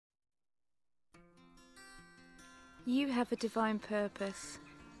You have a divine purpose.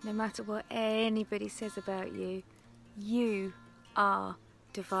 No matter what anybody says about you, you are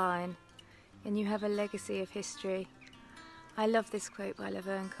divine, and you have a legacy of history. I love this quote by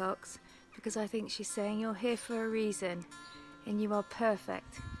Laverne Cox because I think she's saying you're here for a reason, and you are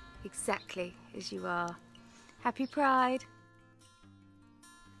perfect, exactly as you are. Happy Pride!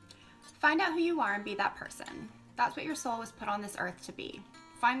 Find out who you are and be that person. That's what your soul was put on this earth to be.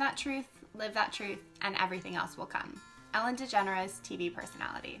 Find that truth, live that truth, and everything else will come. Ellen DeGeneres, TV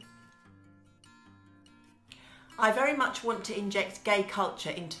personality. I very much want to inject gay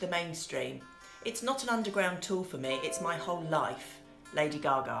culture into the mainstream. It's not an underground tool for me, it's my whole life. Lady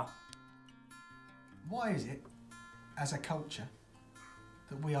Gaga. Why is it, as a culture,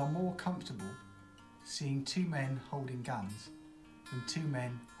 that we are more comfortable seeing two men holding guns than two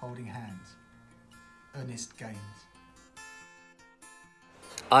men holding hands? Ernest Gaines.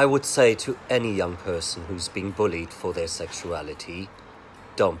 I would say to any young person who's being bullied for their sexuality,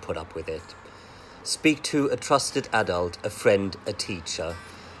 don't put up with it. Speak to a trusted adult, a friend, a teacher,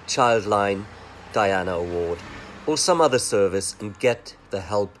 Childline, Diana Award, or some other service and get the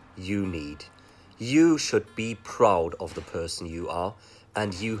help you need. You should be proud of the person you are,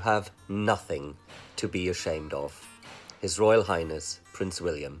 and you have nothing to be ashamed of. His Royal Highness, Prince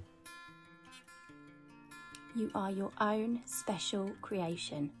William. You are your own special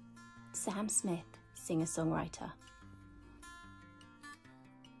creation. Sam Smith, singer-songwriter.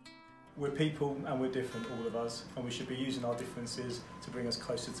 We're people and we're different, all of us, and we should be using our differences to bring us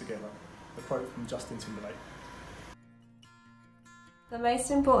closer together. A quote from Justin Timberlake. The most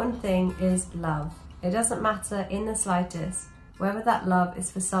important thing is love. It doesn't matter in the slightest whether that love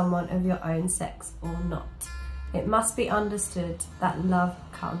is for someone of your own sex or not. It must be understood that love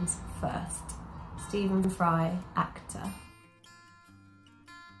comes first. Stephen Fry, actor.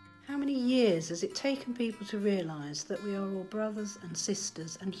 How many years has it taken people to realise that we are all brothers and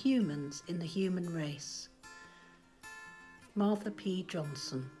sisters and humans in the human race? Martha P.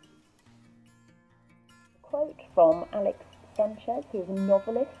 Johnson. Quote from Alex Sanchez, who is a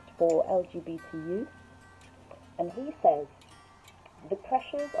novelist for LGBT youth, and he says, "The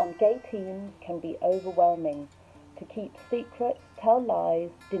pressures on gay teens can be overwhelming. To keep secrets, tell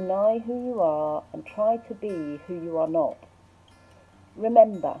lies, deny who you are, and try to be who you are not.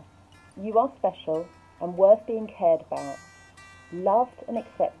 Remember, you are special and worth being cared about, loved and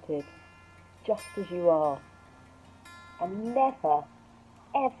accepted, just as you are. And never,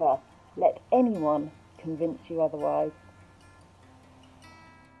 ever let anyone convince you otherwise."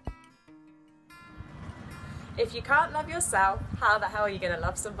 If you can't love yourself, how the hell are you going to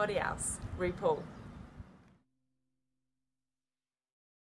love somebody else? RuPaul.